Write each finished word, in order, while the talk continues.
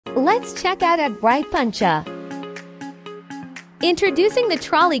Let's check out at brightpancar. Introducing the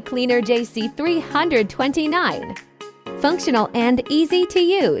trolley cleaner JC-329. Functional and easy to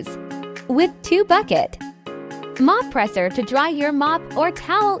use. With 2-bucket. Mop presser to dry your mop or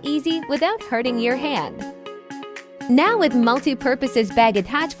towel easy without hurting your hand. Now with multi-purposes bag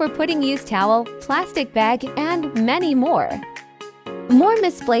attached for putting used towel, plastic bag, and many more. More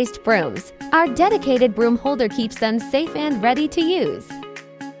misplaced brooms. Our dedicated broom holder keeps them safe and ready to use.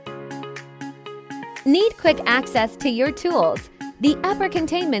 Need quick access to your tools? The upper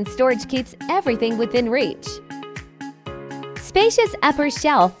containment storage keeps everything within reach. Spacious upper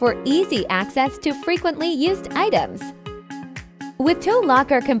shelf for easy access to frequently used items. With 2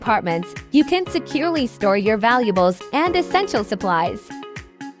 locker compartments, you can securely store your valuables and essential supplies.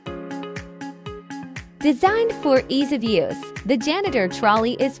 Designed for ease of use, the Janitor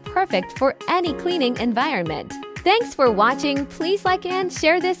trolley is perfect for any cleaning environment. Thanks for watching. Please like and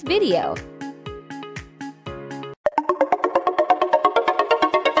share this video.